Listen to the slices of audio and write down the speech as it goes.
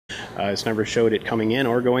It's never showed it coming in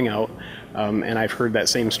or going out. And I've heard that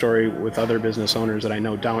same story with other business owners that I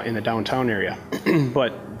know down in the downtown area.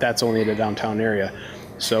 But that's only the downtown area.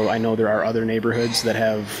 So I know there are other neighborhoods that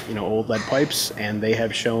have, old lead pipes, and they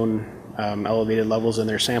have shown elevated levels in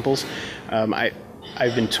their samples.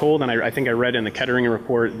 I've been told, and I think I read in the Kettering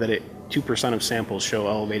report, that 2% of samples show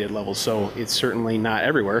elevated levels. So it's certainly not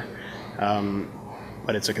everywhere,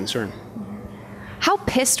 but it's a concern. How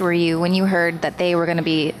pissed were you when you heard that they were going to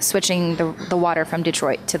be switching the water from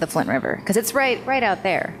Detroit to the Flint River? Because it's right out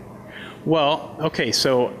there. Well, okay,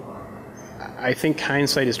 so I think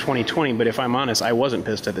hindsight is 20/20, but if I'm honest, I wasn't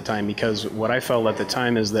pissed at the time, because what I felt at the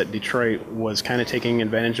time is that Detroit was kind of taking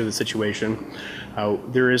advantage of the situation.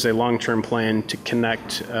 There is a long-term plan to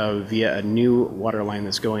connect via a new water line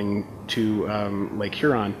that's going to Lake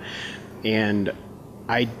Huron, and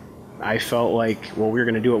I felt like, well, we're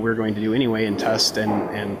going to do what we're going to do anyway and test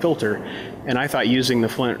and filter. And I thought using the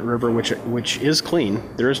Flint River, which is clean,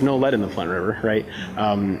 there is no lead in the Flint River, right?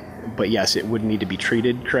 But yes, it would need to be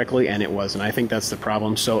treated correctly, and it was. And I think that's the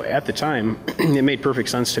problem. So at the time, it made perfect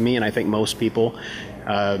sense to me, and I think most people,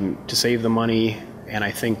 to save the money. And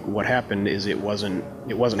I think what happened is it wasn't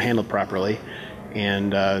handled properly,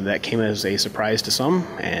 and that came as a surprise to some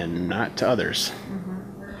and not to others.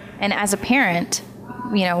 And as a parent,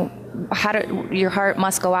 your heart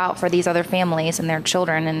must go out for these other families and their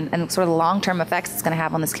children, and sort of the long-term effects it's going to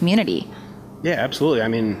have on this community. Yeah, absolutely. I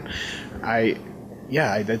mean,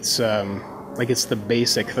 that's like, it's the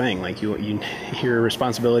basic thing. Like your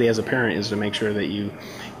responsibility as a parent is to make sure that you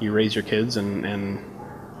raise your kids and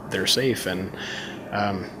they're safe. And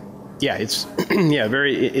it's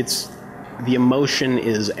it's the emotion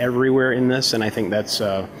is everywhere in this, and I think that's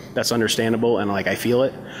understandable, and I feel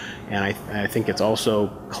it. And I think it's also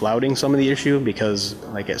clouding some of the issue, because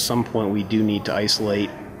at some point we do need to isolate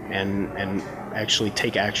and actually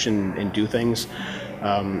take action and do things.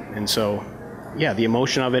 And so, the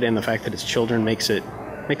emotion of it and the fact that it's children makes it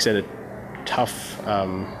a tough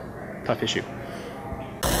issue.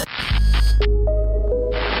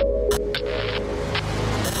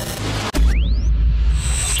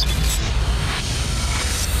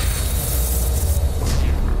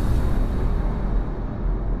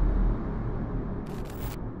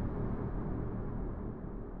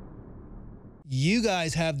 You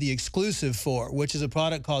guys have the exclusive for, which is a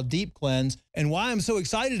product called Deep Cleanse. And why I'm so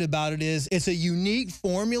excited about it is it's a unique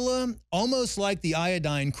formula, almost like the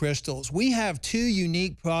iodine crystals. We have two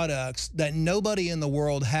unique products that nobody in the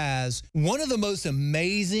world has. One of the most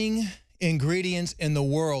amazing ingredients in the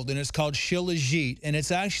world, and it's called shilajit, and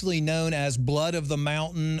it's actually known as blood of the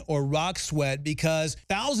mountain or rock sweat, because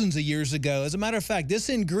thousands of years ago, as a matter of fact, this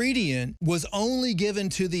ingredient was only given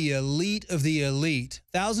to the elite of the elite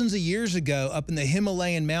thousands of years ago up in the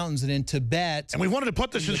Himalayan mountains and in Tibet. And we wanted to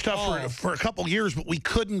put this in stuff for a couple years, but we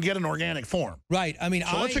couldn't get an organic form. Right. I mean,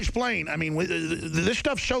 so let's explain. I mean, this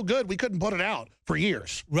stuff's so good, we couldn't put it out for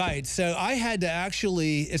years. Right. So I had to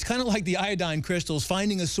actually, it's kind of like the iodine crystals,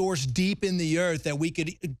 finding a source deep in the earth that we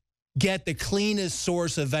could get the cleanest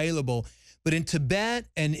source available. But in Tibet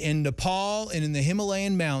and in Nepal and in the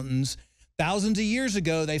Himalayan mountains, thousands of years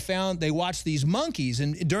ago, they watched these monkeys.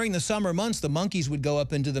 And during the summer months, the monkeys would go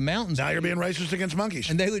up into the mountains. Now you're being racist against monkeys.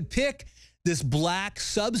 And they would pick this black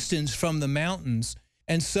substance from the mountains.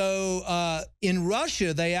 And so in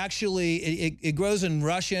Russia, they actually, it grows in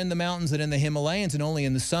Russia in the mountains and in the Himalayas and only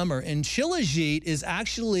in the summer. And shilajit is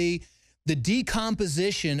actually the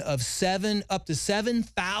decomposition of up to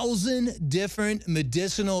 7,000 different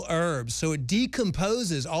medicinal herbs. So it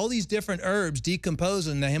decomposes, all these different herbs decompose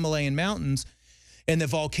in the Himalayan mountains and the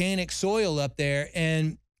volcanic soil up there.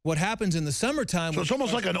 And what happens in the summertime... So it's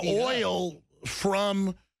almost like an oil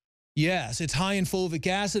from... Yes, it's high in fulvic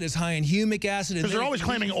acid, it's high in humic acid. Because they're always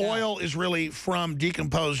claiming oil is really from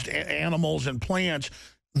decomposed animals and plants.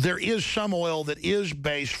 There is some oil that is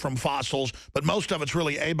based from fossils, but most of it's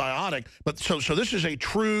really abiotic. But so this is a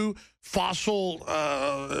true fossil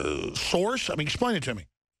source? I mean, explain it to me.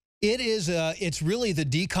 It is, it's really the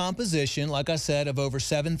decomposition, like I said, of over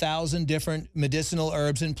 7,000 different medicinal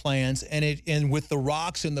herbs and plants. And with the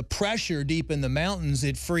rocks and the pressure deep in the mountains,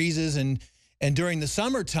 it freezes, and during the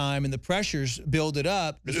summertime and the pressures build it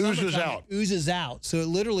up. It oozes out. It oozes out. So it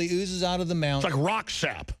literally oozes out of the mountain. It's like rock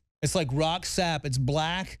sap. It's like rock sap. It's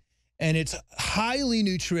black, and it's highly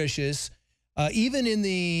nutritious. Even in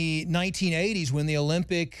the 1980s, when the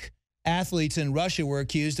Olympic athletes in Russia were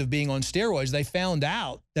accused of being on steroids, they found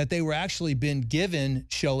out that they were actually been given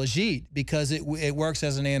shilajit because it works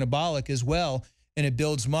as an anabolic as well. and it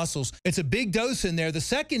builds muscles. It's a big dose in there. The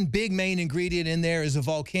second big main ingredient in there is a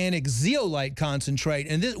volcanic zeolite concentrate.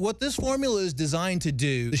 And what this formula is designed to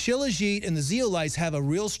do, the shilajit and the zeolites have a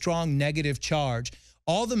real strong negative charge.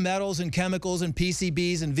 All the metals and chemicals and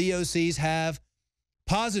PCBs and VOCs have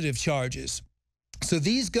positive charges. So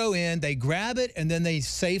these go in, they grab it, and then they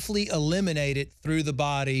safely eliminate it through the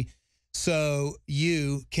body so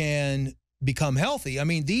you can become healthy. I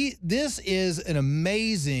mean, this is an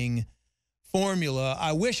amazing formula.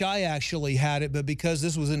 I wish I actually had it, but because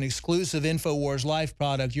this was an exclusive INFOWARS Life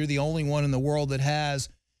product, you're the only one in the world that has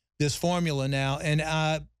this formula now. And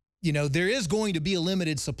you know, there is going to be a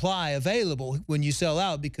limited supply available when you sell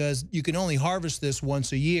out because you can only harvest this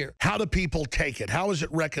once a year. How do people take it? How is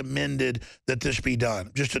it recommended that this be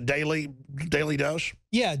done? Just a daily dose?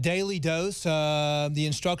 Yeah, daily dose. The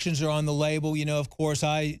instructions are on the label. You know, of course,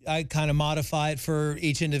 I kind of modify it for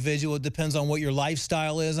each individual. It depends on what your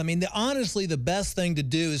lifestyle is. I mean, honestly, the best thing to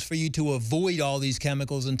do is for you to avoid all these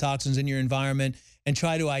chemicals and toxins in your environment and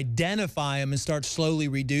try to identify them and start slowly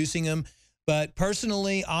reducing them. But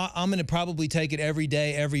personally, I'm going to probably take it every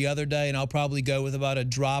day, every other day, and I'll probably go with about a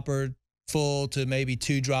dropper full to maybe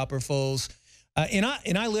 2 dropper fulls. And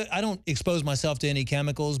I don't expose myself to any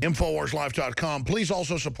chemicals. InfoWarsLife.com. Please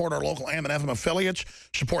also support our local AM and FM affiliates,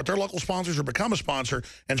 support their local sponsors or become a sponsor,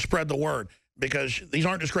 and spread the word. Because these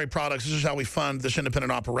aren't just great products. This is how we fund this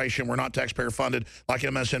independent operation. We're not taxpayer funded like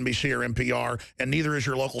MSNBC or NPR, and neither is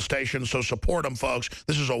your local station. So support them, folks.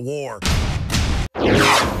 This is a war.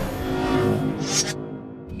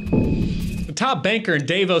 The top banker and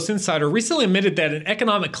Davos insider recently admitted that an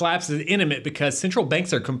economic collapse is imminent because central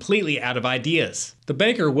banks are completely out of ideas. The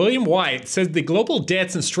banker, William White, says the global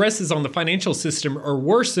debts and stresses on the financial system are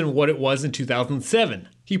worse than what it was in 2007.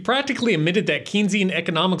 He practically admitted that Keynesian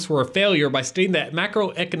economics were a failure by stating that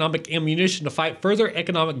macroeconomic ammunition to fight further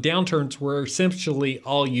economic downturns were essentially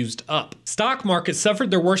all used up. Stock markets suffered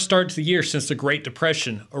their worst start to the year since the Great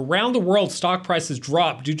Depression. Around the world, stock prices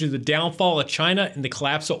dropped due to the downfall of China and the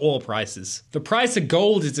collapse of oil prices. The price of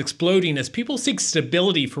gold is exploding as people seek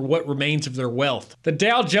stability for what remains of their wealth. The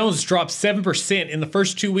Dow Jones dropped 7% in the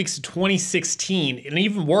first 2 weeks of 2016, and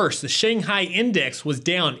even worse, the Shanghai Index was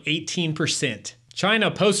down 18%.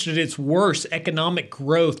 China posted its worst economic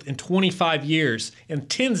growth in 25 years, and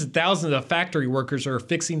tens of thousands of factory workers are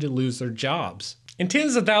fixing to lose their jobs. And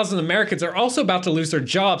tens of thousands of Americans are also about to lose their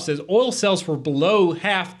jobs as oil sells for below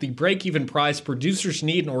half the break-even price producers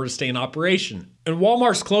need in order to stay in operation. And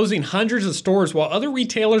Walmart's closing hundreds of stores while other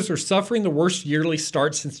retailers are suffering the worst yearly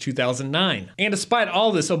start since 2009. And despite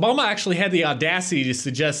all this, Obama actually had the audacity to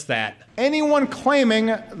suggest that anyone claiming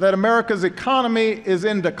that America's economy is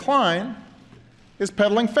in decline is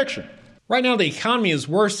peddling fiction. Right now, the economy is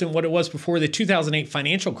worse than what it was before the 2008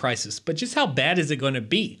 financial crisis, but just how bad is it going to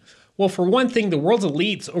be? Well, for one thing, the world's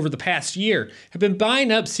elites over the past year have been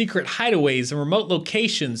buying up secret hideaways and remote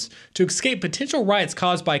locations to escape potential riots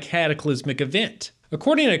caused by a cataclysmic event.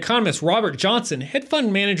 According to economist Robert Johnson, hedge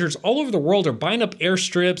fund managers all over the world are buying up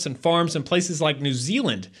airstrips and farms in places like New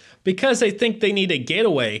Zealand because they think they need a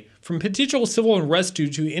getaway from potential civil unrest due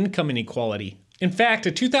to income inequality. In fact,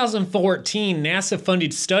 a 2014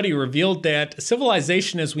 NASA-funded study revealed that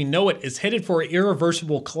civilization as we know it is headed for an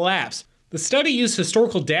irreversible collapse. The study used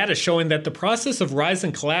historical data showing that the process of rise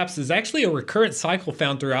and collapse is actually a recurrent cycle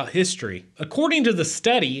found throughout history. According to the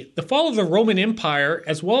study, the fall of the Roman Empire,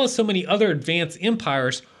 as well as so many other advanced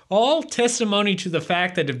empires, are all testimony to the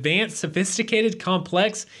fact that advanced, sophisticated,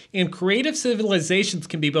 complex, and creative civilizations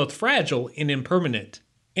can be both fragile and impermanent.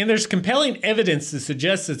 And there's compelling evidence to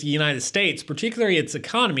suggest that the United States, particularly its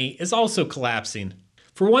economy, is also collapsing.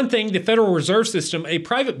 For one thing, the Federal Reserve System, a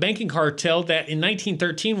private banking cartel that in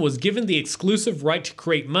 1913 was given the exclusive right to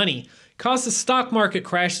create money, caused the stock market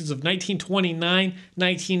crashes of 1929,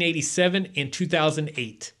 1987, and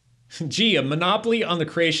 2008. Gee, a monopoly on the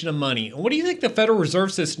creation of money. And what do you think the Federal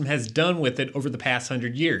Reserve System has done with it over the past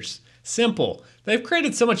 100 years? Simple. They've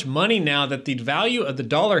created so much money now that the value of the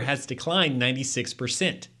dollar has declined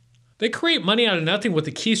 96%. They create money out of nothing with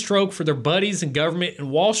a keystroke for their buddies in government and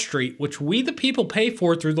Wall Street, which we the people pay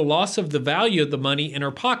for through the loss of the value of the money in our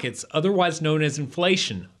pockets, otherwise known as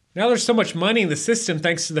inflation. Now there's so much money in the system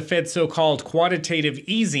thanks to the Fed's so-called quantitative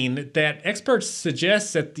easing that experts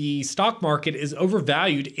suggest that the stock market is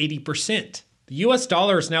overvalued 80%. The US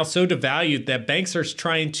dollar is now so devalued that banks are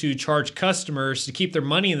trying to charge customers to keep their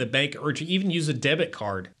money in the bank or to even use a debit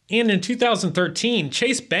card. And in 2013,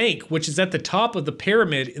 Chase Bank, which is at the top of the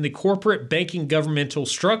pyramid in the corporate banking governmental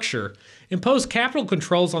structure, imposed capital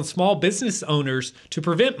controls on small business owners to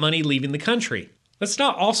prevent money leaving the country. Let's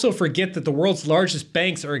not also forget that the world's largest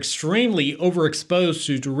banks are extremely overexposed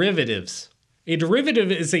to derivatives. A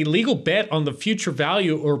derivative is a legal bet on the future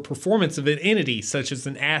value or performance of an entity, such as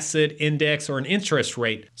an asset, index, or an interest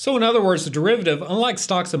rate. So in other words, a derivative, unlike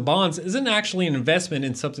stocks and bonds, isn't actually an investment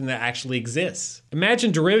in something that actually exists.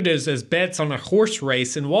 Imagine derivatives as bets on a horse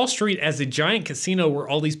race and Wall Street as a giant casino where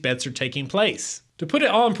all these bets are taking place. To put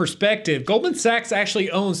it all in perspective, Goldman Sachs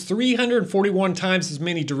actually owns 341 times as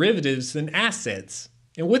many derivatives than assets.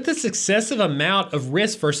 And with this excessive amount of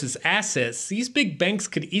risk versus assets, these big banks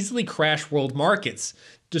could easily crash world markets,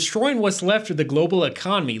 destroying what's left of the global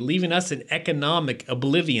economy, leaving us in economic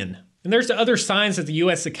oblivion. And there's other signs that the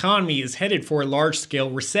US economy is headed for a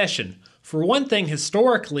large-scale recession. For one thing,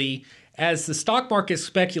 historically, as the stock market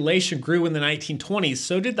speculation grew in the 1920s,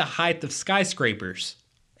 so did the height of skyscrapers.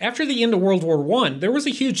 After the end of World War I, there was a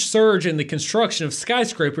huge surge in the construction of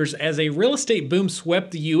skyscrapers as a real estate boom swept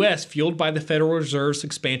the US, fueled by the Federal Reserve's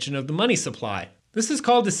expansion of the money supply. This is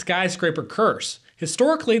called the skyscraper curse.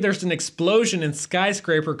 Historically, there's an explosion in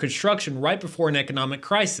skyscraper construction right before an economic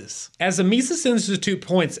crisis. As the Mises Institute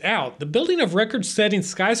points out, the building of record-setting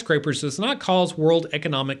skyscrapers does not cause world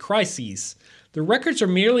economic crises. The records are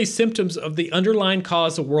merely symptoms of the underlying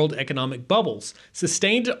cause of world economic bubbles,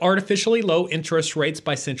 sustained artificially low interest rates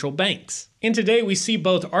by central banks. And today we see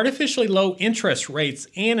both artificially low interest rates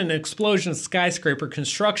and an explosion of skyscraper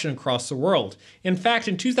construction across the world. In fact,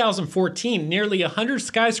 in 2014, nearly 100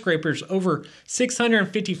 skyscrapers over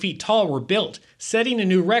 650 feet tall were built, setting a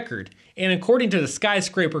new record. And according to the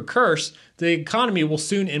skyscraper curse, the economy will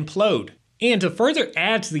soon implode. And to further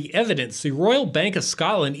add to the evidence, the Royal Bank of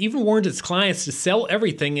Scotland even warned its clients to sell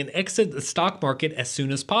everything and exit the stock market as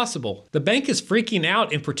soon as possible. The bank is freaking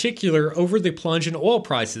out in particular over the plunge in oil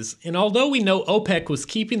prices, and although we know OPEC was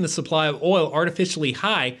keeping the supply of oil artificially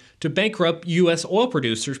high to bankrupt US oil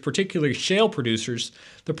producers, particularly shale producers,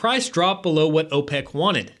 the price dropped below what OPEC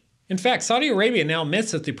wanted. In fact, Saudi Arabia now admits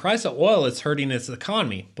that the price of oil is hurting its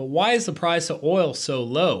economy. But why is the price of oil so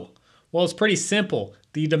low? Well, it's pretty simple.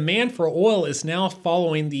 The demand for oil is now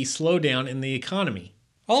following the slowdown in the economy.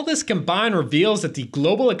 All this combined reveals that the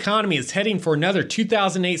global economy is heading for another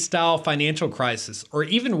 2008-style financial crisis, or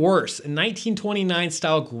even worse, a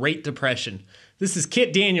 1929-style Great Depression. This is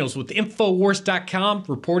Kit Daniels with INFOWARS.com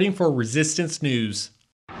reporting for Resistance News.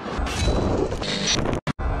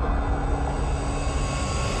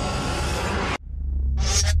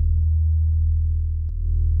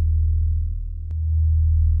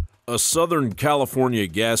 A Southern California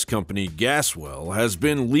gas company, Gaswell, has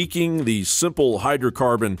been leaking the simple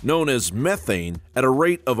hydrocarbon known as methane at a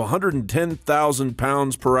rate of 110,000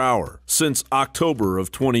 pounds per hour since October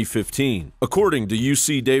of 2015, according to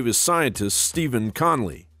UC Davis scientist Stephen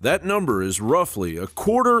Conley. That number is roughly a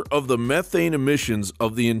quarter of the methane emissions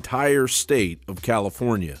of the entire state of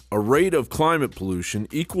California, a rate of climate pollution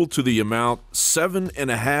equal to the amount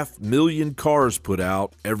 7.5 million cars put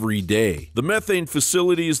out every day. The methane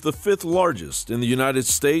facility is the 5th largest in the United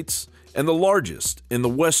States and the largest in the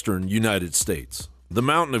western United States. The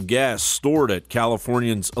mountain of gas stored at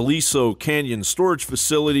California's Aliso Canyon storage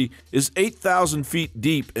facility is 8,000 feet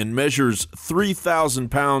deep and measures 3,000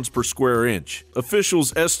 pounds per square inch.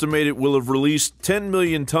 Officials estimate it will have released 10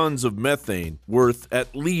 million tons of methane, worth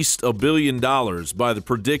at least $1 billion by the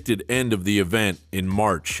predicted end of the event in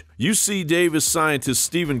March. UC Davis scientist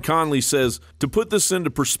Stephen Conley says, to put this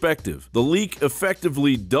into perspective, the leak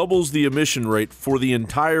effectively doubles the emission rate for the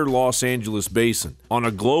entire Los Angeles basin. On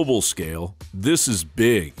a global scale, this is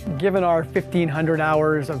big. Given our 1,500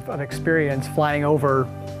 hours of experience flying over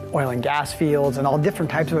oil and gas fields and all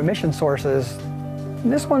different types of emission sources,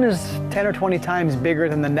 this one is 10 or 20 times bigger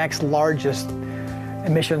than the next largest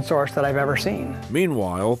emission source that I've ever seen.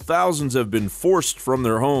 Meanwhile, thousands have been forced from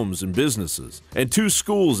their homes and businesses, and 2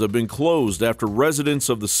 schools have been closed after residents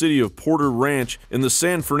of the city of Porter Ranch in the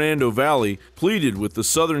San Fernando Valley pleaded with the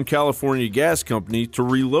Southern California Gas Company to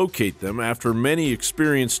relocate them after many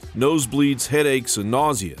experienced nosebleeds, headaches, and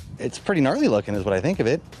nausea. It's pretty gnarly looking is what I think of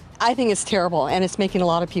it. I think it's terrible, and it's making a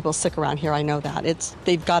lot of people sick around here. I know that.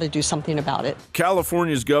 They've got to do something about it.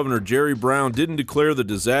 California's Governor Jerry Brown didn't declare the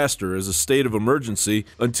disaster as a state of emergency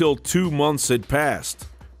until 2 months had passed.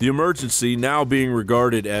 The emergency now being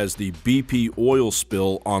regarded as the BP oil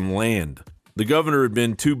spill on land. The governor had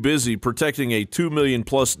been too busy protecting a $2 million+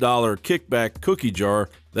 kickback cookie jar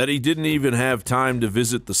that he didn't even have time to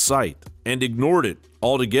visit the site, and ignored it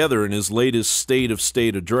altogether in his latest State of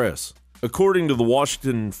State address. According to the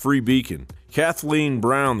Washington Free Beacon, Kathleen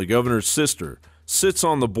Brown, the governor's sister, sits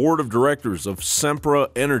on the board of directors of Sempra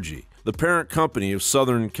Energy, the parent company of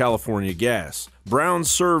Southern California Gas. Brown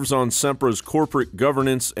serves on Sempra's corporate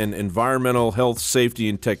governance and environmental health, safety,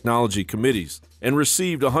 and technology committees. and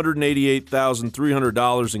received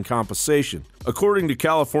 $188,300 in compensation. According to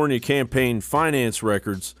California campaign finance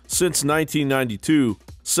records, since 1992,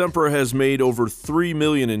 Sempra has made over $3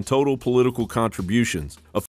 million in total political contributions.